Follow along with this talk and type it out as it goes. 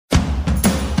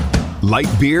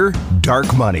Light beer,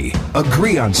 dark money.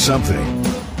 Agree on something.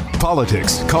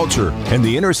 Politics, culture, and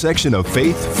the intersection of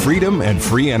faith, freedom, and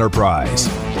free enterprise.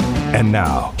 And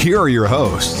now, here are your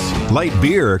hosts, Light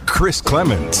Beer, Chris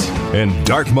Clements, and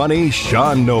Dark Money,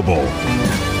 Sean Noble.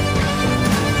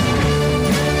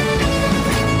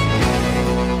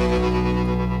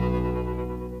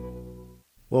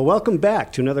 Well, welcome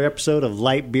back to another episode of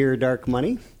Light Beer, Dark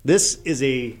Money. This is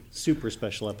a super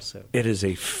special episode. It is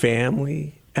a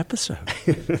family episode.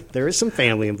 There is some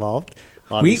family involved.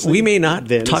 We may not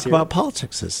talk about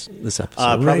politics this episode.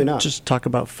 Probably right? not. Just talk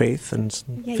about faith and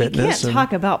fitness. You can't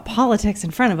talk about politics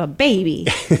in front of a baby.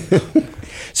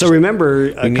 So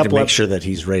remember, we need to make sure that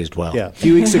he's raised well. Yeah, a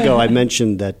few weeks ago, I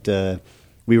mentioned that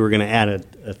we were going to add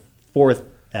a fourth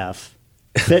F,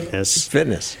 fitness.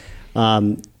 Fitness.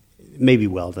 Maybe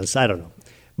wellness. I don't know.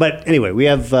 But anyway, we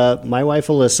have my wife,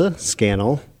 Alyssa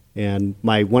Scannell, and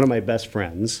one of my best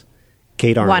friends,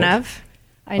 Kate Arnold. One of.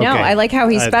 I know. Okay. I like how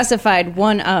he specified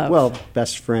one of. Well,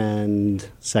 best friend,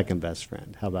 second best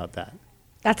friend. How about that?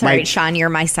 That's all right, Sean. You're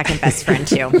my second best friend,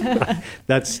 too.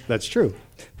 That's true,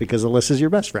 because Alyssa's your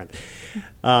best friend.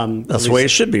 That's the way it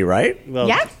should be, right? Well,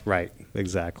 Yeah. Right,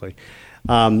 exactly.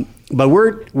 But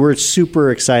we're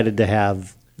super excited to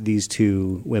have these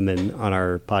two women on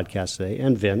our podcast today,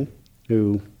 and Vin,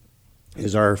 who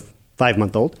is our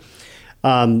 5-month-old,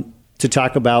 to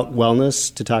talk about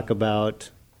wellness, to talk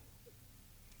about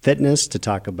fitness, to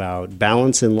talk about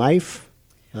balance in life.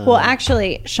 Well,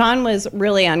 actually, Sean was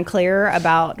really unclear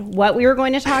about what we were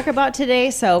going to talk about today,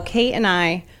 so Kate and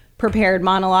I prepared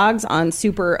monologues on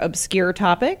super obscure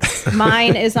topics.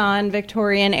 Mine is on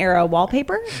Victorian-era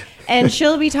wallpaper, and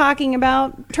she'll be talking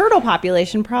about turtle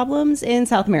population problems in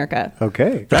South America.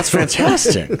 Okay. That's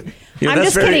fantastic. I'm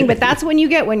just kidding, but that's when you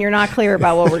get when you're not clear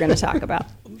about what we're going to talk about.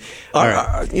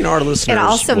 Our listeners. It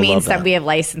also will means love that we have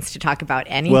license to talk about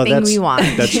anything we want.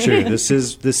 That's true. This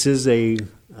is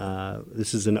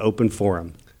an open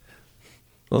forum.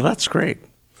 Well, that's great.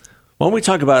 Why don't we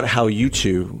talk about how you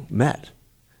two met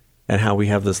and how we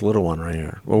have this little one right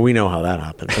here? Well, we know how that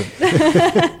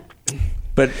happened.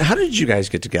 But how did you guys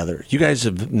get together? You guys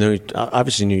have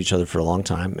obviously knew each other for a long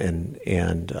time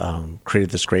and created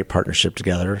this great partnership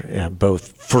together,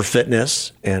 both for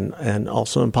fitness and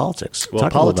also in politics. Well,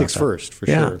 politics first, for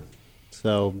sure.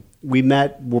 So we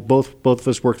met. Both of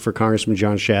us worked for Congressman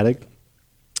John Shadegg,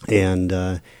 and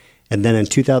then in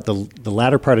the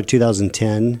latter part of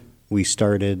 2010, we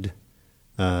started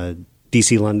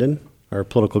DC London, our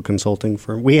political consulting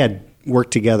firm. We had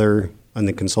worked together on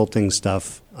the consulting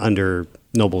stuff under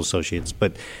Noble Associates,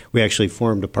 but we actually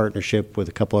formed a partnership with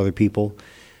a couple other people,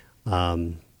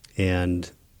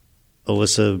 and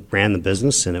Alyssa ran the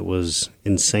business, and it was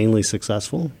insanely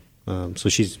successful. So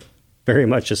she's very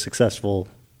much a successful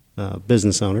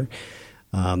business owner.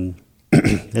 And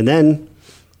then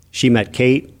she met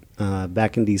Kate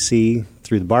back in D.C.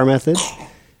 through the bar method,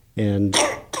 and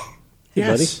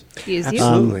Yes, Excuse you.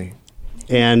 absolutely.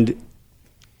 and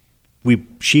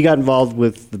she got involved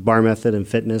with the bar method and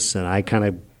fitness, and I kind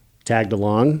of tagged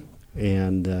along.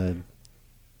 And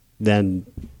then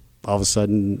all of a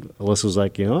sudden, Alyssa was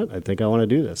like, you know what, I think I want to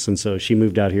do this. And so she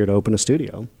moved out here to open a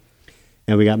studio.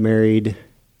 And we got married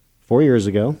 4 years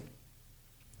ago,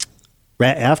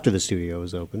 right after the studio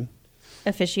was open.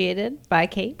 Officiated by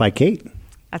Kate. By Kate.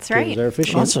 That's Kate right. was our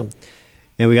officiant. Awesome.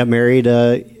 And we got married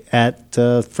at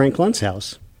Frank Lunt's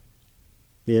house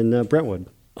in Brentwood.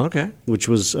 Okay. Which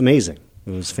was amazing.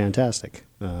 It was fantastic.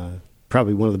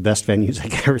 Probably one of the best venues I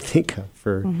could ever think of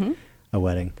for a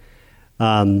wedding.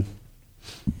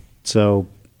 So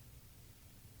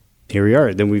here we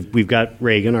are. Then we've got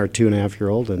Reagan, our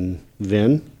 2.5-year-old, and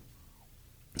Vin.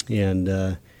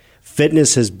 And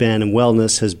fitness has been and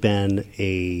wellness has been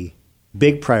a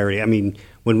big priority. I mean,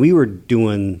 when we were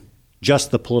doing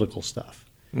just the political stuff,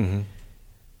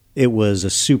 it was a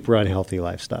super unhealthy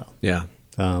lifestyle. Yeah.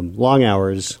 Long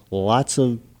hours, lots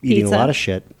of eating Pizza. a lot of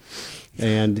shit.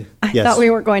 And I thought we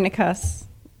weren't going to cuss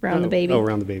around the baby. Oh,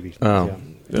 around the baby. Oh. Yeah.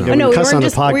 Oh, Yeah, no, we cuss on the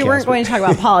podcast. we weren't going to talk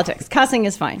about politics. Cussing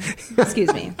is fine.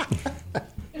 Excuse me.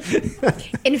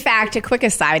 In fact, a quick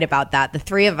aside about that. The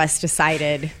three of us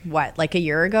decided, like a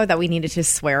year ago, that we needed to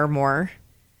swear more.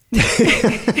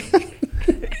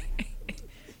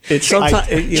 It's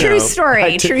True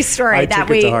story. True story. I That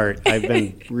took it to we- heart. I've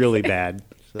been really bad.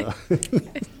 So.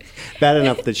 Bad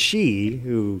enough that she,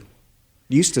 who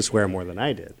used to swear more than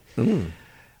I did,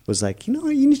 was like,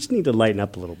 you just need to lighten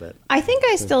up a little bit. I think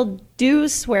I still do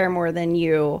swear more than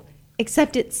you,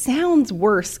 except it sounds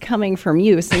worse coming from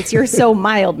you since you're so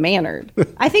mild-mannered.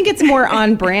 I think it's more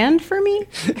on brand for me.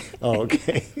 Oh,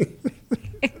 okay.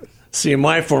 See, in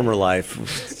my former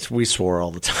life, we swore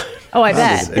all the time. Oh, I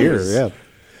bet. Yeah.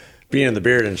 Being in the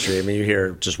beard industry, I mean, you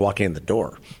hear just walking in the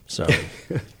door. So,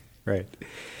 Right.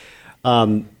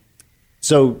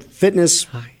 So fitness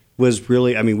was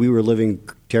really, I mean, we were living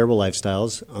terrible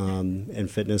lifestyles, and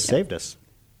fitness saved us,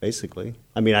 basically.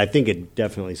 I mean, I think it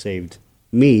definitely saved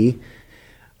me.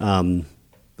 I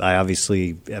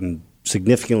obviously am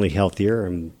significantly healthier.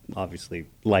 I'm obviously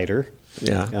lighter.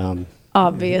 yeah.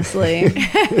 Obviously.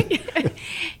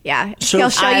 Yeah. So He'll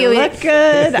show I you look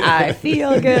good. I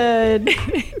feel good.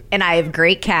 and I have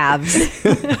great calves.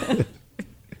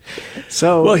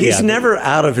 So Well, he's yeah. never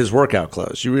out of his workout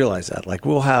clothes. You realize that? Like,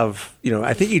 we'll have,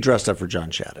 I think he dressed up for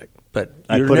John Shattuck, but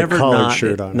I you're put a never collared not,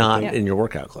 shirt on. not Yeah. in your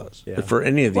workout clothes. Yeah. But for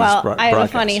any of these Well, I have a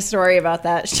broadcasts. funny story about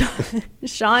that.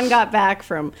 Sean got back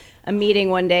from a meeting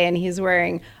one day and he's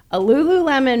wearing a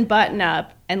Lululemon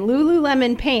button-up and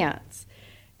Lululemon pants.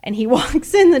 And he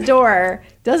walks in the door,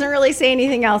 doesn't really say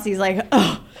anything else. He's like,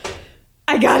 oh,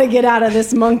 I got to get out of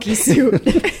this monkey suit.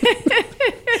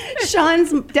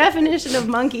 Sean's definition of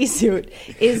monkey suit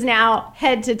is now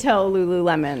head to toe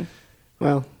Lululemon.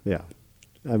 Well, yeah.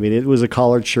 I mean, it was a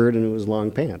collared shirt and it was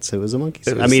long pants. It was a monkey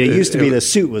suit. was- I mean, it used to be it the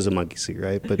was- suit was a monkey suit,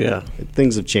 right? But Yeah.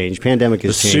 things have changed. Pandemic The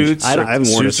has changed. suits, I haven't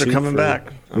worn a suits are suit coming for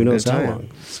back. Who knows how gonna tell long? you.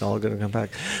 It's all going to come back.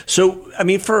 So, I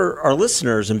mean, for our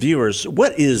listeners and viewers,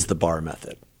 what is the bar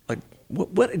method? Like,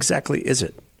 what exactly is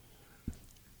it?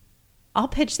 I'll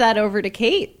pitch that over to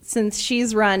Kate since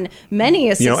she's run many a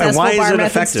and successful why is bar it method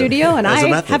effective studio, and as a I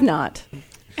method? have not.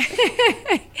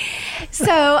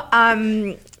 So,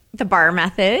 the bar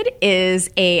method is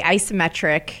a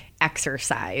isometric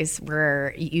exercise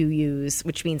where you use,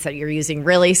 which means that you're using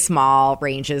really small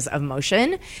ranges of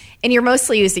motion and you're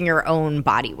mostly using your own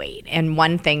body weight. And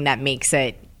one thing that makes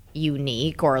it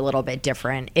unique or a little bit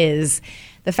different is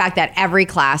the fact that every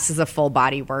class is a full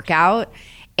body workout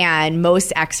and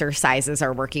most exercises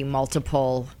are working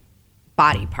multiple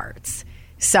body parts.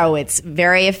 So it's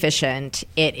very efficient.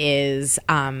 It is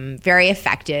very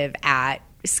effective at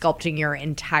sculpting your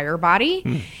entire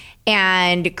body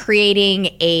and creating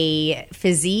a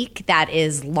physique that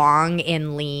is long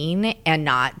and lean and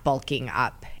not bulking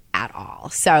up at all.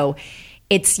 So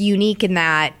it's unique in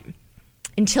that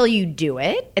until you do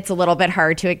it, it's a little bit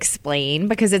hard to explain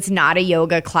because it's not a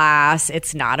yoga class.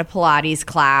 It's not a Pilates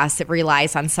class. It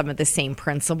relies on some of the same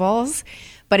principles,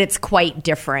 but it's quite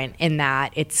different in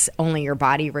that it's only your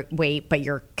body weight, but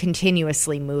you're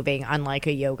continuously moving, unlike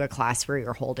a yoga class where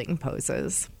you're holding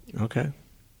poses. Okay.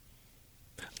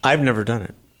 I've never done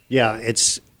it. Yeah,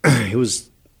 it was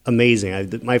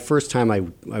amazing. My first time I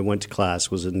went to class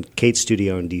was in Kate's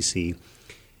studio in D.C.,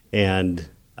 and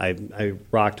I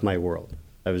rocked my world.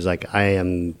 I was like, I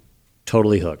am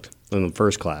totally hooked in the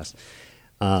first class.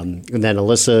 And then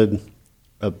Alyssa,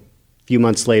 a few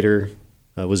months later,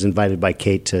 was invited by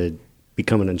Kate to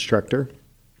become an instructor.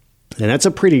 And that's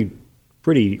a pretty I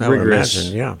would rigorous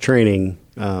imagine, yeah. training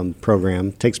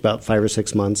program. Takes about 5 or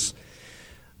 6 months.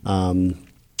 And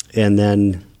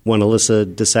then when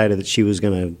Alyssa decided that she was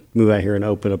going to move out here and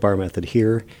open a bar method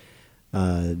here,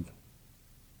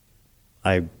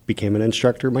 I became an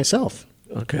instructor myself.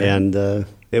 Okay. And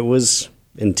it was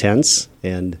intense.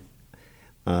 And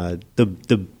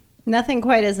the Nothing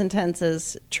quite as intense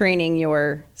as training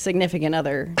your significant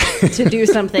other to do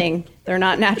something they're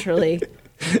not naturally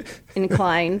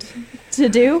inclined to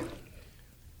do.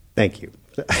 thank you.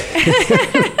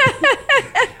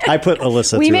 I put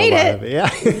Alyssa We through made a lot it. of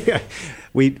it. Yeah.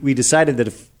 We decided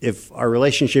that if our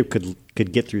relationship could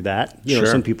get through that, Sure.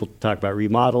 some people talk about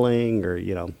remodeling or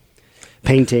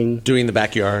painting. Doing the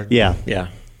backyard. Yeah. Yeah.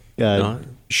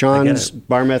 Sean's I get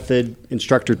bar method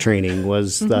instructor training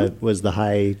was Mm-hmm. the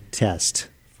high test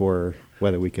for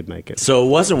whether we could make it. So it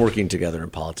wasn't working together in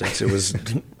politics. It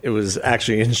was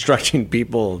actually instructing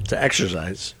people to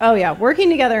exercise. Oh yeah, working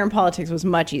together in politics was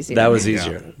much easier. That was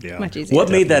easier. Yeah. much easier. What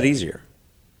made that easier?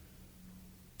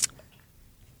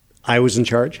 I was in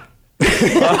charge. Oh,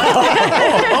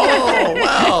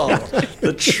 wow.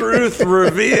 The truth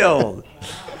revealed.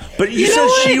 But you said know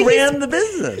what? she ran the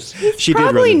business. She did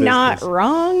run Probably the not business.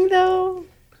 wrong though.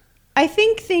 I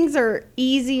think things are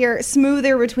easier,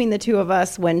 smoother between the two of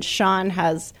us when Sean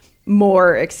has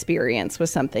more experience with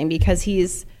something because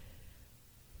he's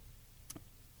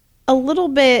a little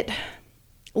bit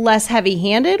less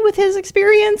heavy-handed with his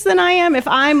experience than I am. If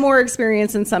I'm more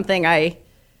experienced in something, I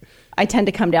tend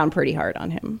to come down pretty hard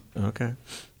on him. Okay.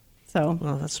 So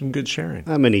Well, that's some good sharing.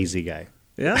 I'm an easy guy.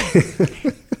 Yeah.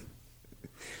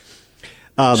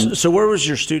 So where was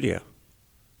your studio?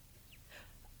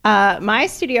 my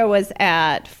studio was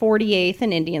at 48th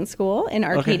and Indian School in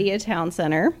Arcadia Town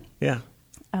Center. Yeah.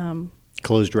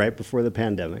 Closed right before the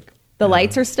pandemic. The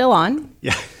lights are still on.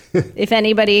 Yeah. If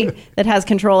anybody that has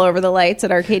control over the lights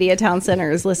at Arcadia Town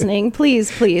Center is listening,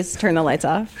 please turn the lights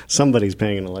off. Somebody's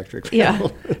paying an electric bill. Yeah.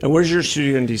 And where's your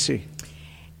studio in DC?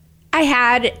 I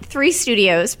had 3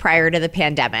 studios prior to the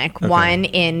pandemic. Okay. One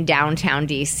in downtown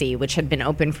DC, which had been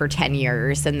open for 10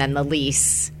 years, and then the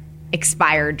lease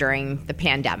expired during the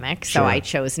pandemic, so I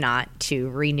chose not to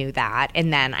renew that.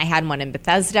 And then I had one in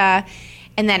Bethesda,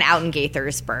 and then out in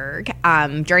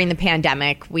Gaithersburg. During the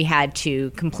pandemic, we had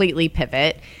to completely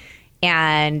pivot,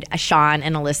 and Sean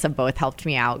and Alyssa both helped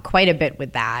me out quite a bit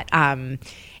with that,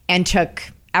 and took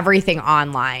everything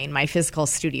online. My physical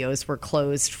studios were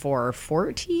closed for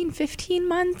 15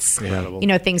 months. Incredible. You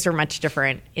know, things are much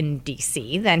different in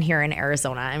DC than here in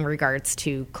Arizona in regards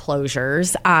to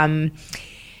closures.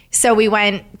 So we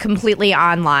went completely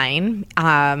online.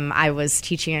 I was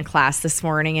teaching a class this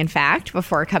morning, in fact,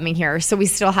 before coming here. So we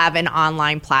still have an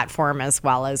online platform as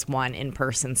well as one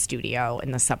in-person studio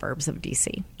in the suburbs of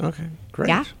DC. Okay, great.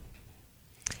 Yeah.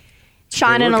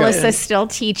 Sean and Alyssa still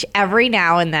teach every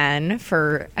now and then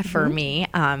for me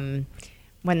when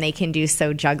they can do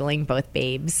so, juggling both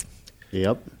babes.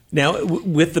 Yep. Now,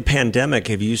 with the pandemic,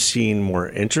 have you seen more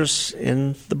interest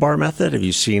in the bar method? Have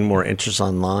you seen more interest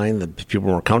online? That people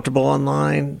more comfortable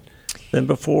online than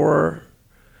before?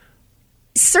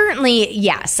 Certainly,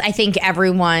 yes. I think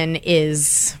everyone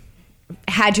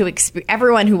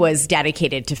everyone who was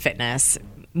dedicated to fitness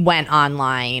went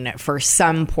online for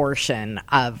some portion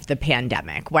of the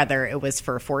pandemic, whether it was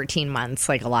for 14 months,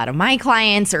 like a lot of my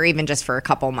clients, or even just for a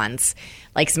couple months,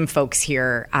 like some folks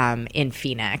here in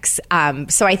Phoenix.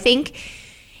 So I think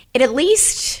it at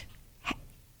least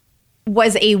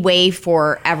was a way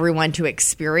for everyone to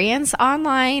experience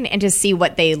online and to see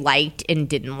what they liked and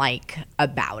didn't like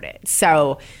about it.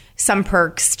 So some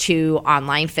perks to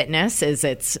online fitness is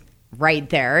it's right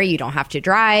there. You don't have to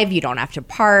drive. You don't have to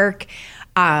park.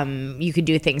 You can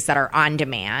do things that are on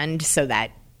demand so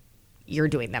that you're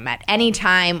doing them at any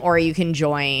time, or you can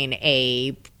join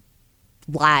a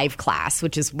live class,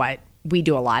 which is what we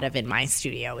do a lot of in my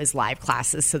studio, is live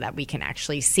classes so that we can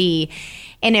actually see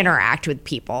and interact with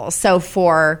people. So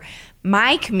for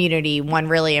my community, one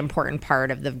really important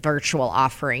part of the virtual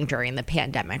offering during the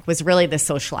pandemic was really the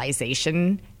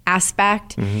socialization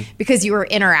aspect, because you were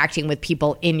interacting with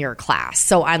people in your class.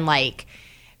 So unlike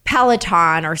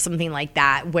Peloton or something like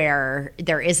that, where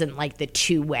there isn't like the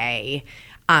two-way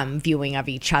viewing of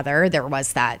each other, there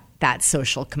was that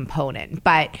social component.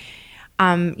 But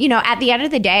at the end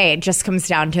of the day, it just comes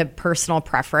down to personal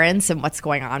preference and what's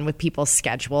going on with people's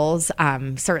schedules.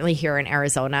 Certainly here in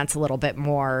Arizona, it's a little bit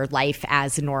more life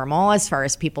as normal as far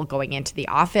as people going into the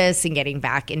office and getting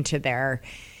back into their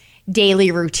daily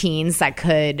routines that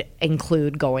could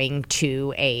include going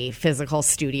to a physical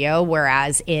studio,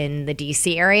 whereas in the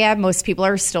DC area, most people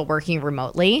are still working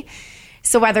remotely.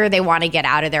 So whether they want to get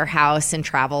out of their house and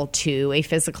travel to a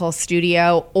physical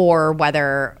studio, or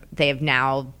whether they've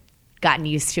now gotten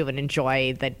used to and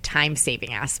enjoy the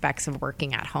time-saving aspects of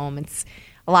working at home,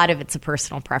 a lot of it's a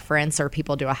personal preference, or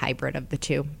people do a hybrid of the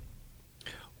two.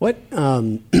 What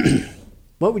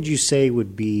would you say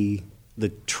would be the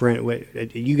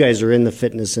trend? You guys are in the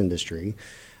fitness industry.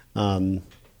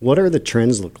 What are the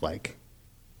trends look like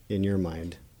in your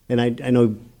mind? And I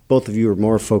know both of you are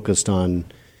more focused on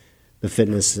the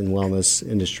fitness and wellness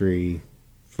industry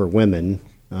for women,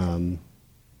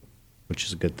 which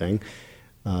is a good thing.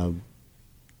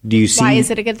 Do you see? Why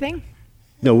is it a good thing?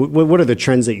 No. What are the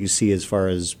trends that you see as far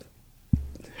as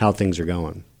how things are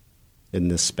going in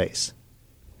this space?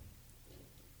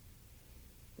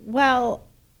 Well,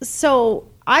 so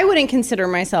I wouldn't consider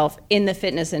myself in the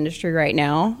fitness industry right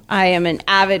now. I am an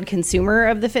avid consumer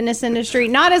of the fitness industry,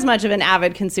 not as much of an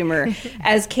avid consumer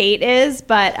as Kate is,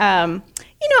 but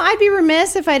I'd be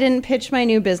remiss if I didn't pitch my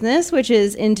new business, which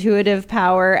is Intuitive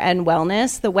Power and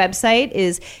Wellness. The website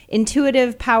is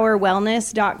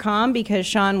intuitivepowerwellness.com, because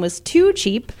Sean was too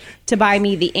cheap to buy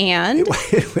me the and.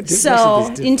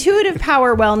 So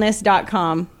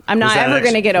intuitivepowerwellness.com. I'm not ever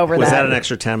going to get over that. Was that an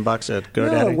extra $10 at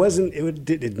GoDaddy? No, it wasn't.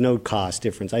 It no cost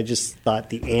difference. I just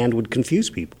thought the and would confuse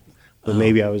people, but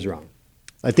maybe I was wrong.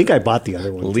 I think I bought the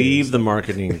other one. Leave the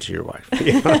marketing to your wife.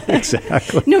 Yeah,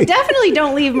 exactly. No, definitely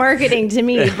don't leave marketing to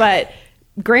me, but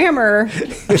grammar,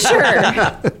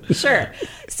 sure.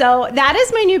 So that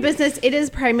is my new business. It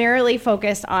is primarily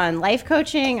focused on life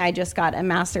coaching. I just got a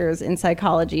master's in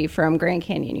psychology from Grand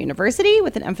Canyon University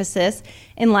with an emphasis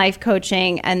in life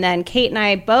coaching. And then Kate and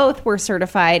I both were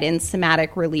certified in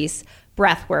somatic release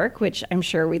breath work, which I'm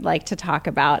sure we'd like to talk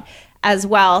about as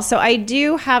well. So I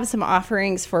do have some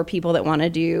offerings for people that want to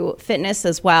do fitness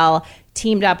as well.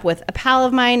 teamed up with a pal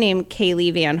of mine named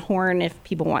Kaylee Van Horn. If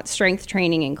people want strength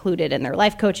training included in their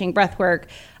life coaching, breath work,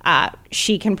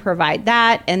 she can provide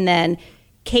that. And then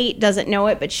Kate doesn't know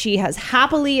it, but she has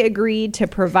happily agreed to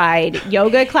provide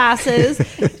yoga classes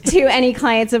to any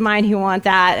clients of mine who want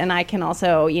that. And I can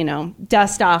also,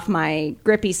 dust off my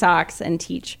grippy socks and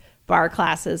teach barre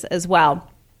classes as well.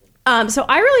 So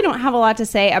I really don't have a lot to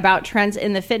say about trends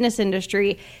in the fitness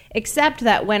industry, except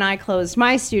that when I closed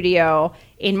my studio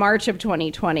in March of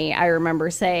 2020, I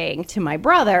remember saying to my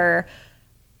brother,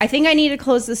 I think I need to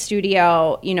close the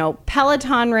studio.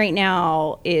 Peloton right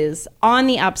now is on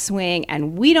the upswing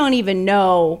and we don't even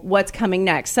know what's coming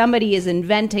next. Somebody is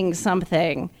inventing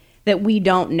something that we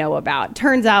don't know about.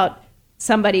 Turns out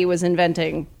somebody was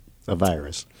inventing a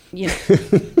virus.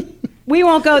 We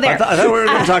won't go there. I thought we were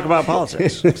going to talk about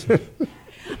politics.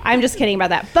 I'm just kidding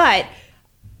about that. But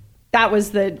that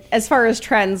was as far as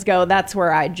trends go, that's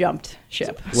where I jumped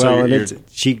ship. Well, your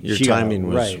timing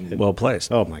was well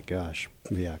placed. Oh my gosh.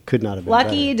 Yeah, could not have been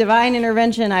lucky, better. Divine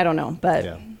intervention, I don't know. But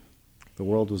yeah, the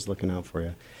world was looking out for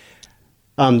you.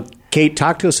 Kate,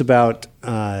 talk to us about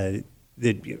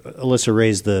Alyssa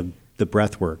raised the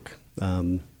breath work.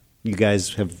 You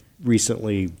guys have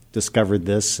recently discovered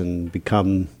this and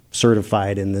become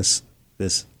certified in this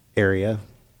area.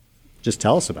 Just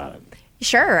tell us about it.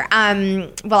 Sure.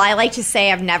 Well, I like to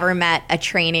say I've never met a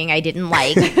training I didn't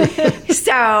like.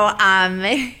 So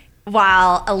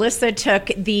while Alyssa took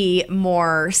the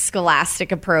more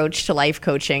scholastic approach to life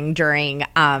coaching during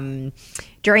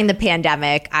the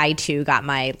pandemic, I too got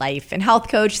my life and health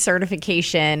coach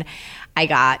certification. I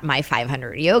got my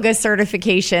 500 yoga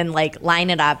certification, line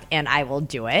it up and I will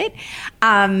do it.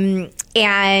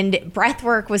 And breath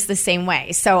work was the same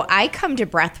way. So I come to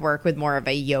breath work with more of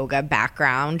a yoga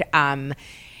background,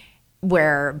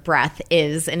 where breath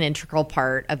is an integral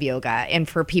part of yoga. And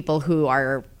for people who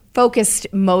are focused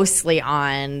mostly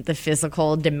on the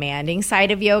physical demanding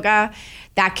side of yoga,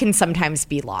 that can sometimes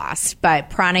be lost. But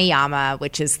pranayama,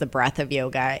 which is the breath of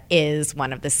yoga, is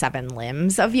one of the 7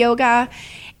 limbs of yoga.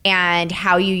 And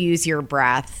how you use your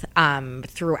breath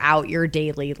throughout your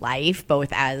daily life, both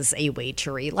as a way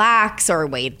to relax or a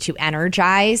way to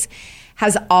energize,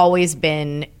 has always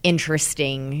been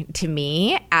interesting to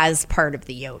me as part of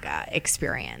the yoga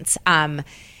experience.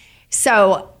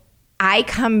 So I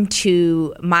come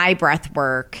to my breath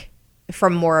work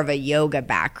from more of a yoga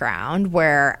background,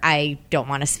 where I don't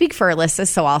want to speak for Alyssa,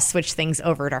 so I'll switch things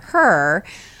over to her,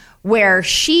 where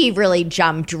she really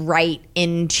jumped right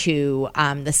into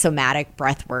the somatic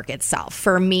breath work itself.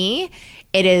 For me,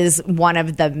 it is one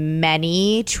of the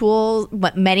many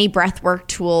breath work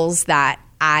tools that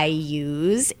I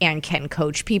use and can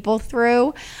coach people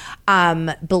through,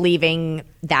 believing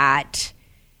that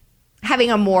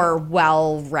having a more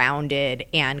well-rounded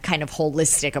and kind of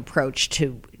holistic approach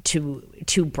to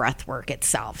breath work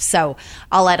itself. So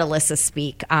I'll let Alyssa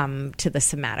speak to the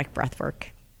somatic breath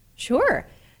work. Sure.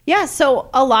 Yeah,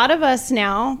 so a lot of us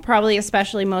now, probably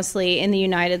especially mostly in the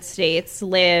United States,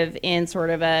 live in sort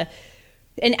of an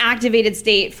activated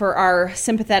state for our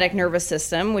sympathetic nervous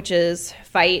system, which is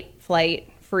fight,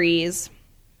 flight, freeze,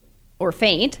 or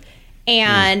faint.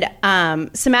 And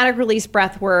somatic release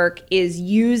breath work is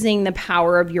using the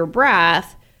power of your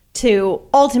breath to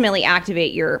ultimately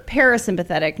activate your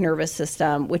parasympathetic nervous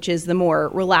system, which is the more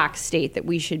relaxed state that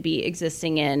we should be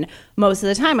existing in most of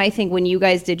the time. I think when you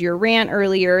guys did your rant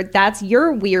earlier, that's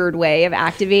your weird way of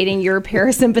activating your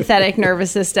parasympathetic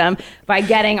nervous system by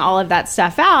getting all of that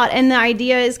stuff out. And the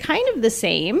idea is kind of the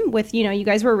same with, you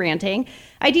guys were ranting.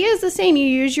 Idea is the same. You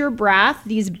use your breath,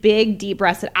 these big, deep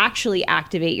breaths that actually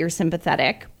activate your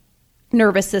sympathetic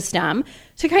nervous system,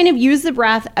 to kind of use the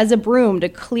breath as a broom to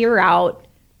clear out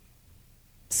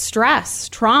stress,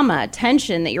 trauma,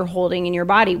 tension that you're holding in your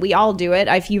body. We all do it.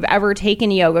 If you've ever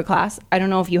taken a yoga class, I don't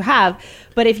know if you have,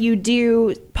 but if you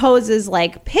do poses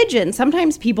like pigeon,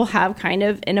 sometimes people have kind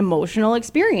of an emotional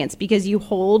experience because you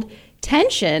hold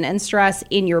tension and stress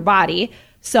in your body.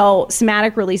 So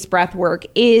somatic release breath work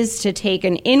is to take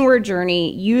an inward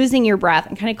journey using your breath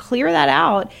and kind of clear that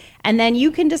out. And then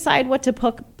you can decide what to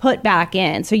put back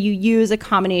in. So you use a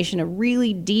combination of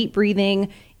really deep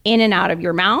breathing in and out of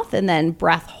your mouth, and then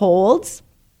breath holds.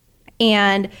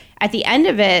 And at the end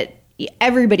of it,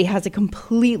 everybody has a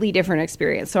completely different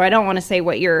experience. So I don't want to say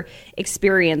what your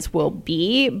experience will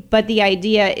be, but the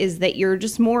idea is that you're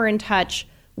just more in touch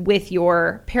with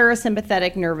your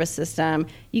parasympathetic nervous system.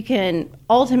 You can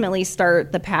ultimately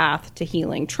start the path to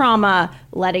healing trauma,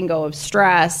 letting go of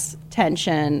stress,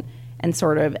 tension, and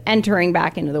sort of entering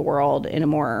back into the world in a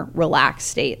more relaxed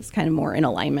state. It's kind of more in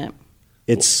alignment.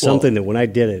 it's something that when I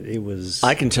did it, it was.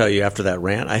 I can tell you after that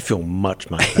rant, I feel much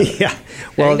better. Yeah.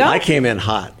 Well, I came in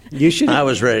hot. You should. I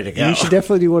was ready to go. You should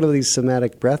definitely do one of these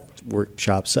somatic breath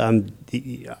workshops.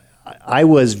 I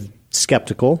was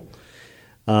skeptical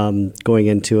going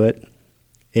into it,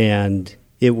 and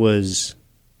it was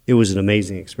an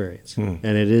amazing experience. And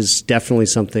it is definitely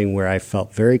something where I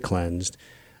felt very cleansed.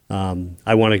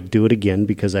 I want to do it again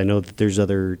because I know that there's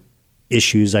other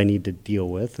issues I need to deal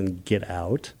with and get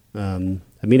out. I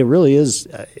mean, it really is.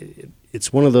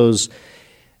 It's one of those.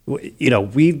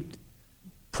 We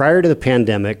prior to the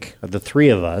pandemic, the three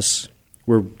of us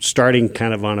were starting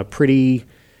kind of on a pretty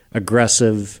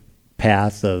aggressive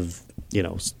path of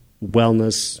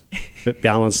wellness,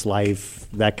 balanced life,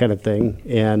 that kind of thing.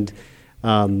 And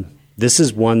this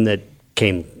is one that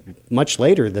came much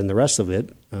later than the rest of it,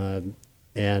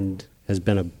 and has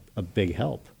been a big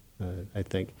help, I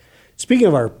think. Speaking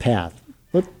of our path,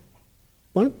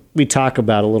 why don't we talk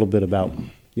about a little bit about,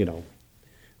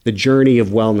 the journey of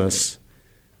wellness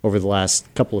over the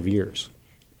last couple of years?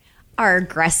 Our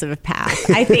aggressive path.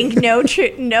 I think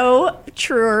no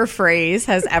truer phrase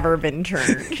has ever been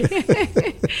turned.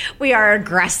 We are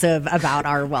aggressive about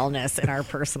our wellness and our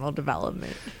personal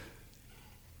development.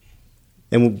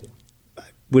 And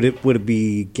would it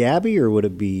be Gabby or would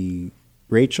it be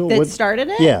Rachel? That started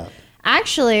it? Yeah.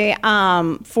 Actually,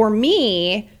 for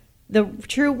me,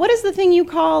 what is the thing you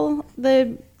call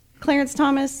the Clarence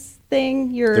Thomas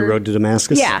thing? The road to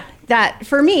Damascus? Yeah. That,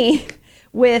 for me,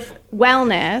 with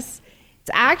wellness, it's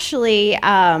actually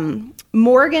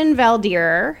Morgan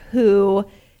Valdir, who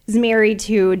is married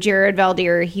to Jared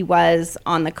Valdir. He was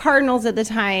on the Cardinals at the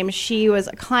time. She was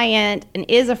a client and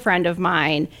is a friend of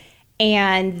mine.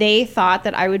 And they thought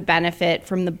that I would benefit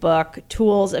from the book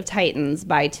Tools of Titans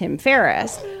by Tim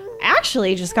Ferriss. I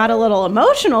actually just got a little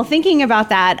emotional thinking about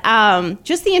that.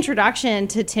 Just the introduction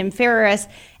to Tim Ferriss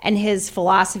and his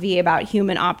philosophy about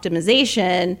human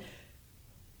optimization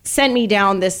sent me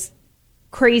down this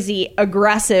crazy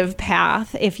aggressive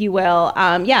path, if you will.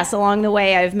 Yes, along the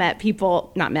way, I've met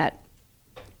people,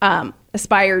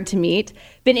 aspired to meet,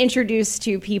 been introduced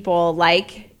to people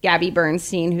like Gabby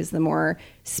Bernstein, who's the more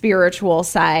spiritual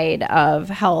side of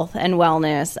health and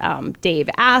wellness, Dave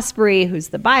Asprey, who's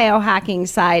the biohacking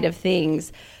side of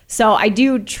things. So I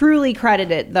do truly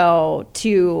credit it, though,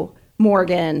 to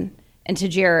Morgan and to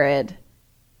Jared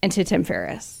and to Tim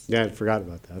Ferriss. Yeah, I forgot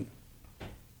about that.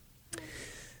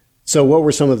 So what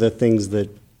were some of the things that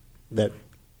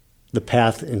the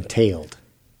path entailed?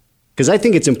 Because I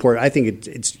think it's important. I think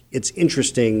it's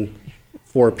interesting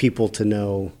for people to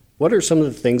know what are some of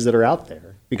the things that are out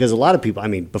there. Because a lot of people,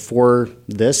 before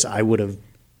this, I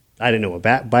didn't know what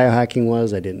biohacking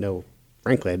was.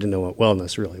 Frankly, I didn't know what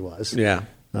wellness really was. Yeah.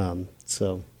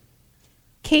 So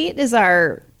Kate is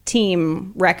our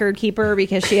team record keeper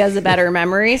because she has a better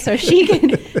memory, so she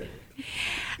can...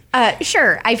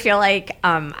 Sure. I feel like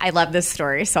I love this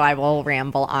story, so I will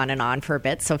ramble on and on for a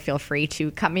bit, so feel free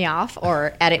to cut me off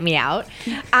or edit me out.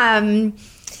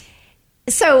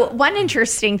 So one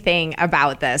interesting thing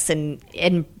about this,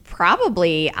 and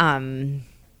probably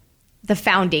the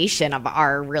foundation of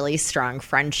our really strong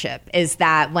friendship, is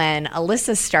that when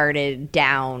Alyssa started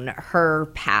down her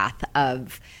path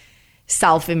of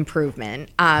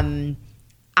self-improvement,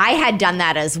 I had done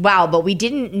that as well, but we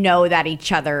didn't know that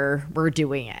each other were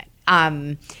doing it.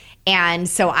 And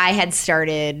so I had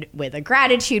started with a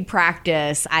gratitude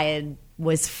practice. I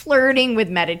was flirting with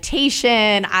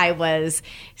meditation. I was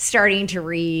starting to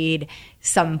read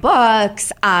some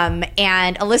books. And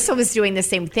Alyssa was doing the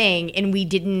same thing, and we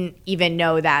didn't even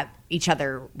know that each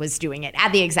other was doing it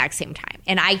at the exact same time.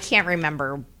 And I can't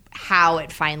remember how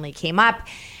it finally came up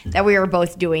that we were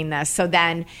both doing this. So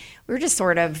then we were just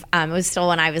sort of, it was still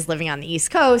when I was living on the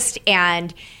East Coast,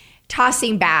 and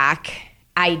tossing back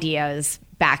ideas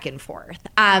back and forth.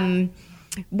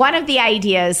 One of the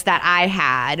ideas that I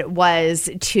had was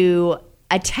to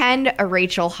attend a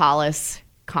Rachel Hollis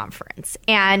conference.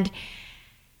 And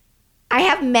I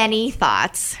have many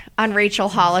thoughts on Rachel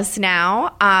Hollis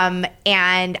now,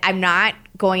 and I'm not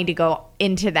going to go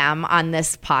into them on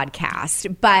this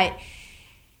podcast. But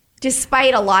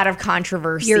despite a lot of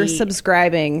controversy... You're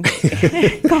subscribing.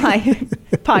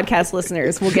 Podcast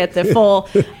listeners will get the full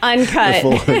uncut.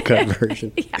 The full uncut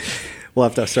version. Yeah. We'll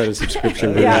have to start a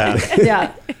subscription.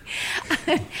 Yeah.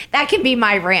 That can be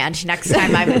my rant next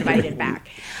time I'm invited back.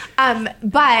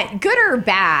 But good or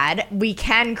bad, we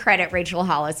can credit Rachel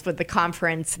Hollis with the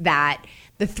conference that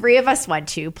the three of us went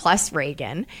to, plus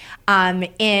Reagan,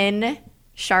 in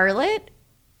Charlotte.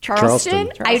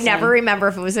 Charleston. I never remember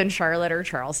if it was in Charlotte or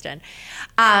Charleston.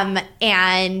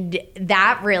 And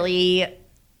that really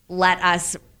let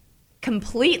us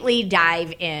completely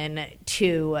dive in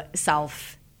to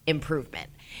self-improvement.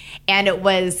 And it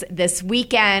was this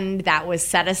weekend that was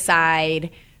set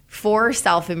aside for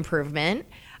self-improvement.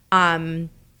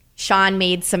 Sean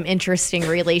made some interesting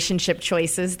relationship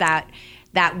choices that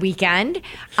weekend.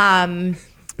 And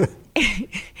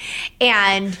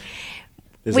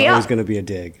there's always going to be a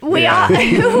dig. We all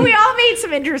made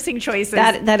some interesting choices.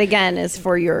 That again is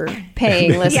for your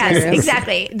paying listeners. Yes,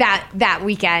 exactly. That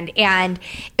weekend. And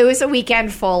it was a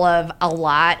weekend full of a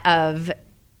lot of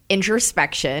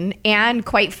introspection and,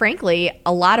 quite frankly,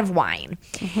 a lot of wine.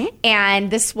 Mm-hmm. And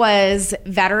this was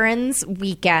Veterans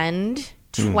Weekend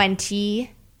 2019.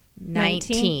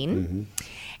 Mm-hmm.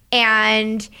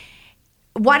 And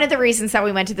one of the reasons that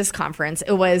we went to this conference,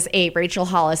 it was a Rachel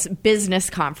Hollis business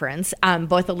conference.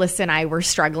 Both Alyssa and I were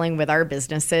struggling with our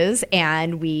businesses,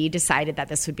 and we decided that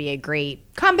this would be a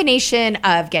great combination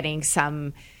of getting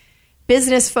some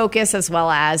business focus as well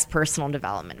as personal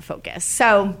development focus.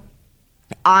 So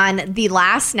on the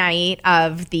last night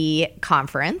of the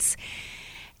conference,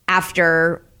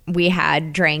 after we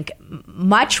had drank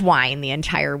much wine the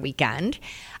entire weekend,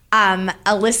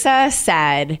 Alyssa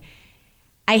said,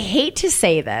 I hate to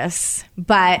say this,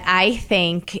 but I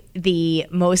think the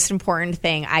most important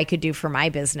thing I could do for my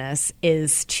business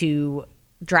is to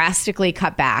drastically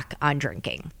cut back on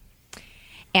drinking.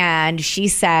 And she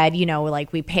said,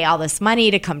 like, we pay all this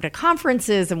money to come to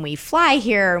conferences and we fly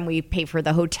here and we pay for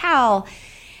the hotel.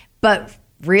 But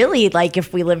really, like,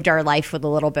 if we lived our life with a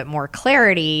little bit more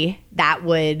clarity, that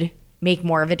would make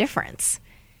more of a difference.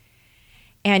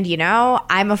 And,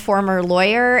 I'm a former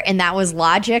lawyer, and that was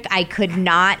logic I could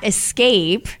not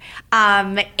escape,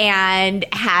 and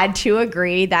had to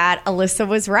agree that Alyssa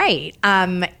was right.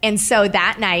 And so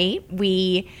that night,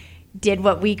 we did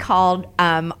what we called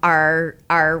our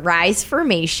Rise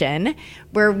Formation,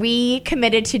 where we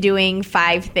committed to doing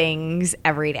 5 things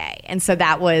every day. And so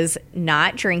that was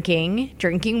not drinking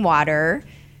water,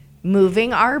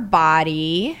 moving our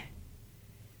body,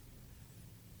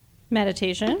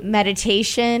 meditation.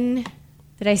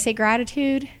 Did I say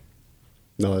gratitude?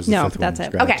 No, that's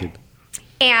it. Gratitude. Okay.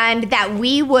 And that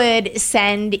we would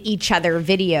send each other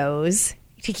videos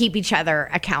to keep each other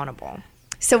accountable.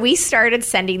 So we started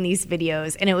sending these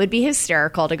videos, and it would be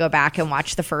hysterical to go back and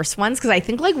watch the first ones, because I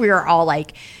think like we were all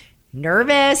like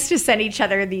nervous to send each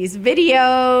other these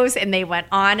videos, and they went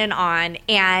on.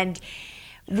 And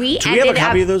do we have a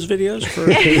copy of those videos?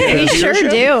 We sure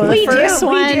do. We The first do.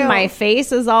 one, my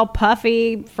face is all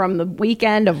puffy from the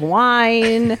weekend of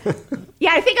wine.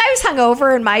 Yeah, I think I was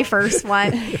hungover in my first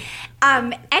one.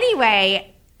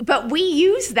 Anyway, but we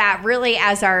used that really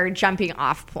as our jumping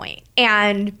off point.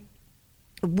 And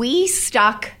we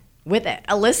stuck with it.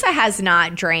 Alyssa has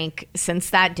not drank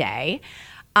since that day.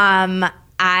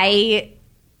 I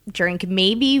drink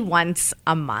maybe once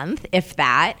a month, if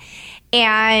that.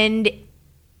 And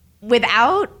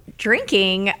without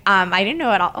drinking, I didn't know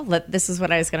at all. This is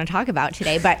what I was going to talk about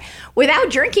today. But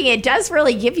without drinking, it does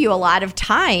really give you a lot of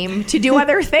time to do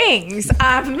other things.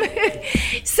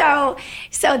 So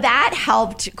that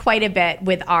helped quite a bit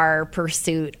with our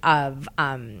pursuit of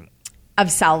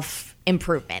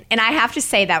self-improvement. And I have to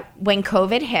say that when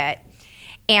COVID hit,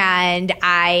 and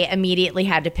I immediately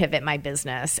had to pivot my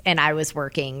business, and I was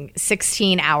working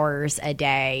 16 hours a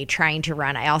day trying to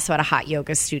run. I also had a hot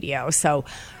yoga studio. So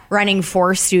running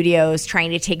 4 studios,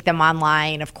 trying to take them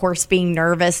online, of course, being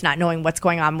nervous, not knowing what's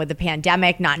going on with the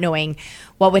pandemic, not knowing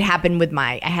what would happen with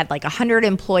I had like 100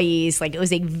 employees. Like, it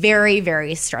was a very,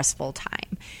 very stressful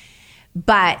time.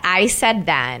 But I said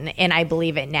then, and I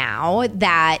believe it now,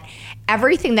 that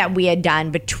everything that we had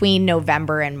done between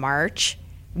November and March,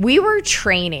 we were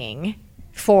training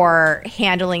for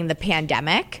handling the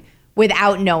pandemic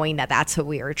without knowing that that's what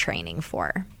we were training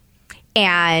for.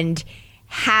 And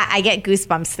I get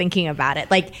goosebumps thinking about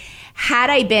it. Like, had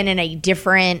I been in a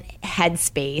different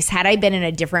headspace, had I been in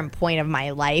a different point of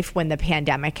my life when the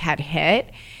pandemic had hit,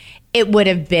 it would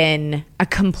have been a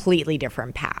completely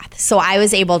different path. So I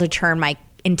was able to turn my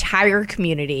entire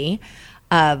community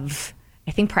of,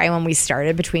 I think probably when we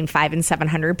started, between 500 and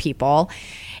 700 people,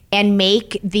 and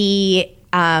make the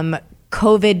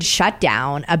COVID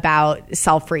shutdown about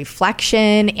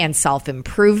self-reflection and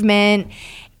self-improvement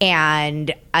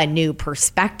and a new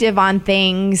perspective on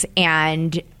things.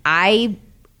 And I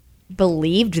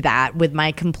believed that with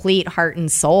my complete heart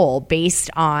and soul based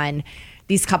on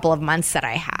these couple of months that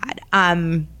I had.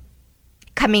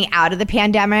 Coming out of the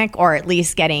pandemic, or at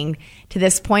least getting to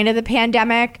this point of the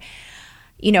pandemic,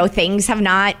 things have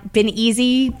not been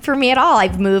easy for me at all.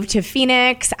 I've moved to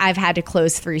Phoenix. I've had to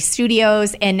close 3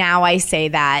 studios. And now I say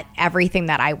that everything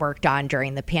that I worked on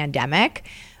during the pandemic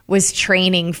was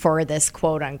training for this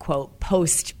quote unquote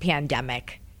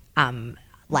post-pandemic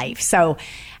life. So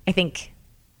I think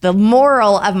the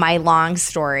moral of my long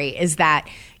story is that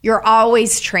you're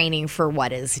always training for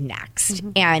what is next.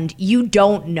 And you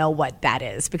don't know what that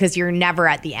is because you're never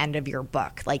at the end of your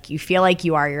book. Like you feel like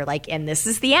you are, you're like, and this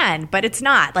is the end, but it's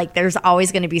not. Like there's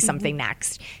always going to be something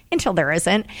next until there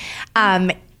isn't.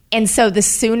 And so the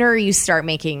sooner you start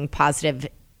making positive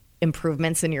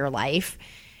improvements in your life,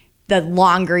 the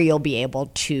longer you'll be able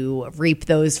to reap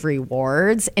those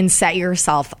rewards and set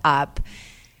yourself up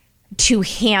to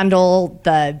handle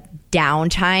the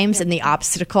downtimes and the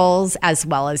obstacles as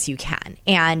well as you can.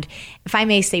 And if I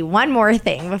may say one more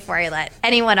thing before I let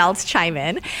anyone else chime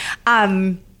in,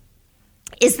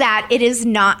 is that it is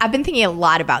not, I've been thinking a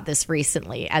lot about this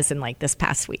recently, as in like this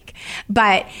past week,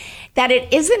 but that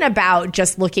it isn't about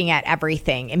just looking at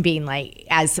everything and being like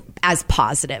as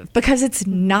positive, because it's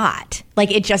not.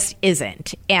 Like it just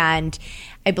isn't. And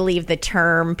I believe the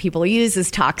term people use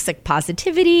is toxic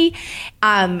positivity.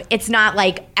 It's not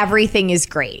like everything is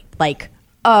great. Like,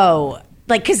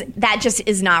 because that just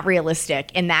is not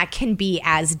realistic. And that can be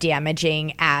as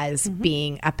damaging as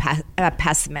being a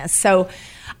pessimist. So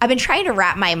I've been trying to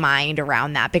wrap my mind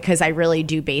around that because I really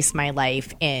do base my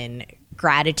life in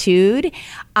gratitude.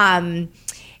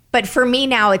 But for me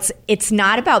now, it's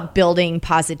not about building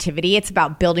positivity. It's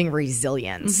about building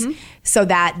resilience so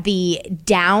that the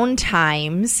down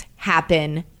times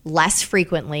happen less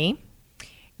frequently.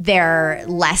 They're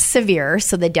less severe,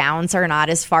 so the downs are not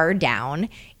as far down,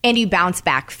 and you bounce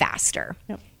back faster.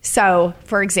 Yep. So,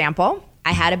 for example,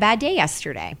 I had a bad day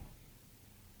yesterday.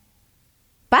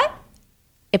 But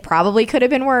it probably could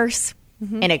have been worse,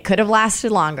 and it could have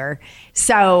lasted longer.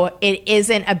 So it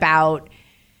isn't about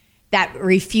that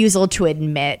refusal to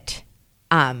admit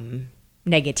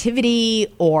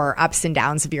negativity or ups and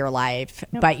downs of your life,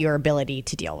 but your ability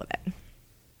to deal with it.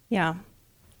 Yeah.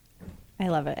 I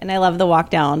love it. And I love the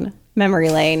walk down memory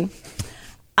lane.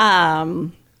 Now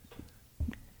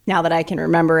that I can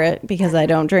remember it because I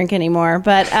don't drink anymore.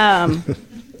 But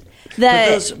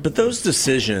but those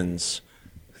decisions,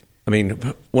 I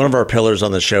mean, one of our pillars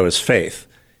on the show is faith.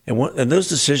 And those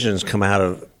decisions come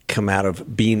out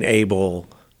of being able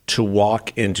to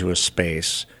walk into a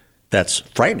space that's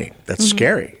frightening, that's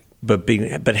scary,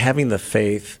 but having the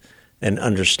faith and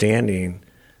understanding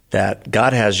that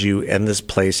God has you in this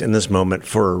place, in this moment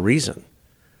for a reason,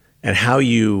 and how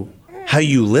you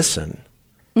listen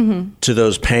to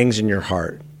those pangs in your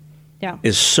heart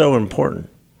is so important,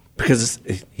 because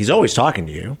He's always talking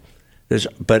to you.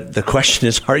 But the question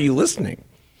is, are you listening?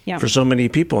 Yeah. For so many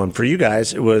people, and for you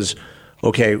guys, it was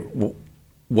okay.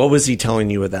 What was He telling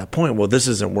you at that point? Well, this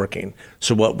isn't working.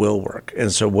 So what will work?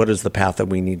 And so what is the path that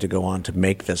we need to go on to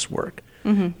make this work?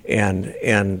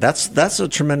 And that's a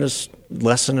tremendous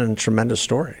lesson and tremendous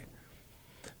story.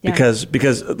 Yeah.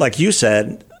 Because like you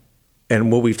said,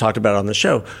 and what we've talked about on the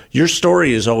show, your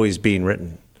story is always being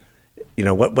written. You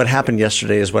know, what happened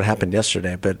yesterday is what happened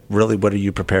yesterday, but really, what are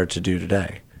you prepared to do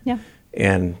today? Yeah.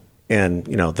 And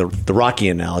you know, the Rocky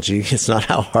analogy, it's not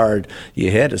how hard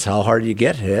you hit, it's how hard you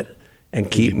get hit and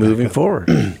keep moving forward.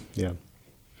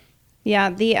 Yeah.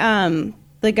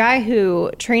 The guy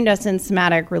who trained us in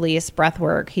somatic release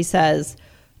breathwork, he says,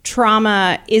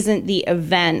 trauma isn't the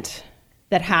event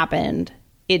that happened.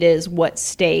 It is what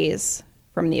stays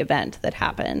from the event that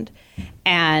happened.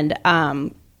 And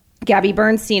Gabby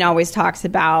Bernstein always talks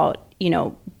about, you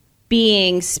know,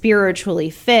 being spiritually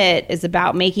fit is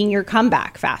about making your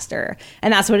comeback faster.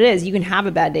 And that's what it is. You can have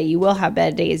a bad day. You will have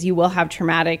bad days. You will have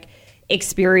traumatic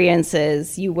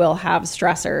experiences. You will have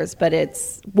stressors, but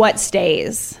it's what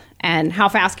stays and how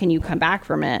fast can you come back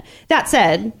from it. That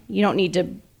said, you don't need to,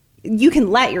 you can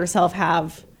let yourself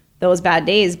have those bad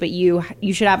days, but you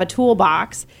should have a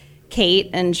toolbox. Kate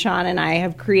and Sean and I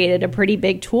have created a pretty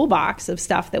big toolbox of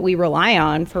stuff that we rely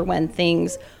on for when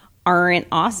things aren't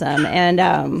awesome.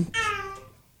 And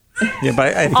yeah,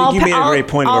 but I think you made a great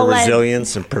point about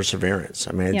resilience and perseverance.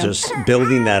 I mean, just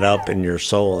building that up in your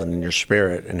soul and in your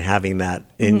spirit, and having that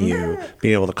in you,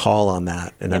 being able to call on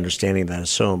that and understanding that is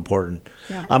so important.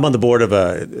 Yeah. I'm on the board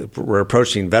of we're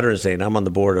approaching Veterans Day, and I'm on the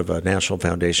board of a national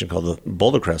foundation called the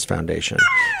Boulder Crest Foundation.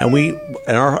 And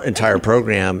our entire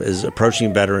program is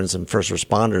approaching veterans and first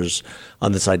responders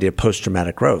on this idea of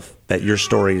post-traumatic growth, that your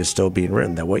story is still being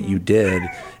written, that what you did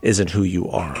isn't who you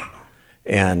are.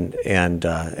 And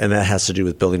that has to do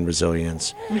with building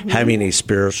resilience, having a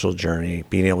spiritual journey,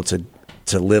 being able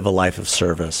to live a life of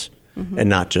service, and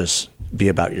not just be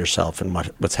about yourself and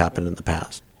what's happened in the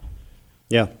past.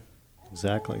 Yeah,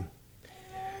 exactly.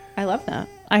 I love that.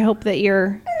 I hope that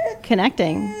you're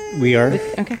connecting. We are.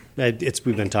 Okay.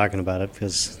 We've been talking about it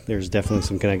because there's definitely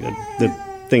some connection. The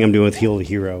thing I'm doing with Heal to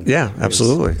Hero. Yeah,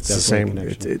 absolutely. It's the same.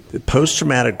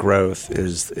 Post-traumatic growth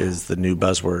is the new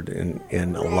buzzword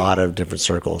in a lot of different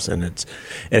circles, and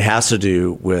it has to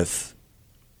do with,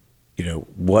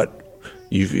 what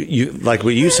you like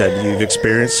what you said. You've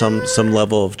experienced some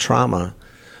level of trauma,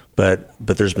 but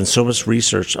there's been so much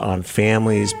research on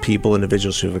families, people,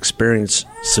 individuals who have experienced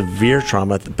severe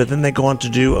trauma, but then they go on to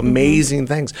do amazing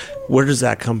things. Where does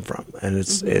that come from? And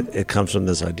it comes from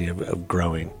this idea of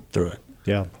growing through it.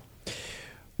 Yeah.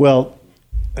 Well,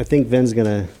 I think Vin's going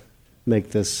to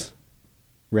make this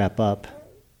wrap up.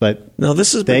 But no,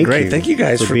 this has been great. Thank you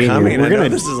guys for coming. I know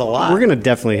this is a lot. We're going to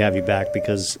definitely have you back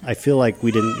because I feel like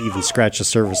we didn't even scratch the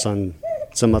surface on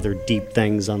some other deep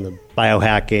things on the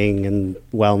biohacking and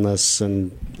wellness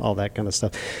and all that kind of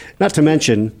stuff. Not to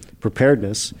mention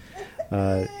preparedness.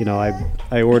 I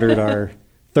ordered our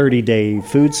 30-day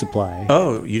food supply.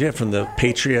 Oh, you did it from the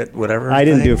Patriot whatever? I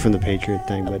didn't do it from the Patriot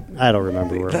thing, but I don't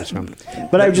remember where it was from.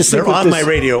 But I just they're on my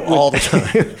radio all the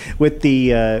time. with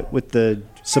the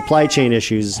supply chain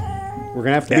issues, we're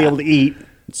gonna have to be able to eat.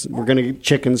 We're gonna get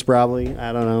chickens probably.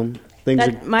 I don't know.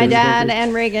 My dad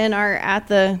and Reagan are at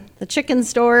the chicken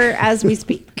store as we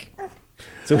speak.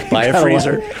 So buy a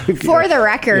freezer. For the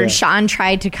record, Sean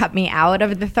tried to cut me out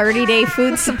of the 30-day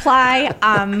food supply.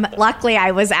 Luckily,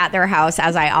 I was at their house,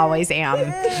 as I always am,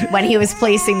 when he was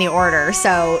placing the order.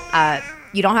 So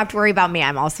you don't have to worry about me.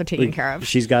 I'm also taken care of.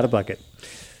 She's got a bucket.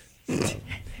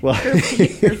 Well, her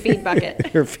feed bucket.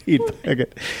 Her feed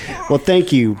bucket. Well,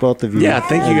 thank you, both of you. Yeah,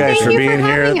 thank you guys for being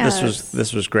here. Us.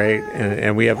 This was great,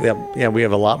 and we have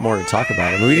a lot more to talk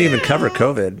about. I mean, we didn't even cover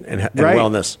COVID and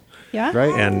wellness. Yeah.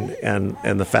 Right.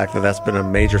 And the fact that that's been a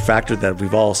major factor that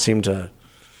we've all seemed to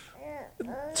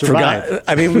survive.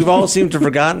 We've all seemed to have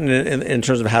forgotten in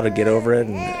terms of how to get over it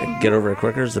and get over it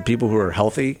quicker. Is the people who are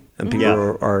healthy and people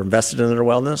who are invested in their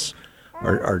wellness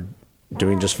are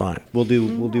doing just fine. We'll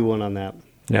do one on that.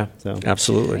 Yeah, so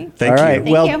absolutely. Thank you. All right.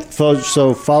 Well,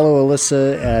 so follow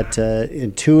Alyssa at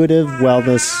Intuitive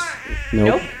Wellness.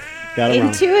 Nope. Got it wrong.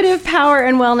 Intuitive Power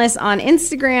and Wellness on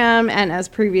Instagram, and as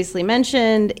previously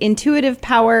mentioned,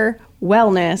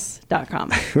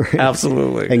 intuitivepowerwellness.com. Right.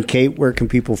 Absolutely. And Kate, where can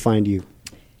people find you?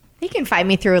 You can find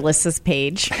me through Alyssa's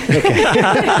page. Okay.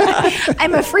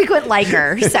 I'm a frequent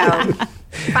liker, so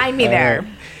find me there. Right.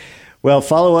 Well,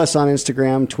 follow us on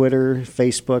Instagram, Twitter,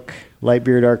 Facebook,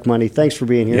 Lightbeer Dark Money. Thanks for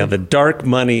being here. Yeah, the Dark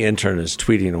Money intern is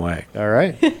tweeting away. All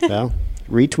right. Well,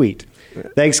 retweet.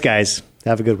 Thanks, guys.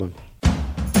 Have a good one.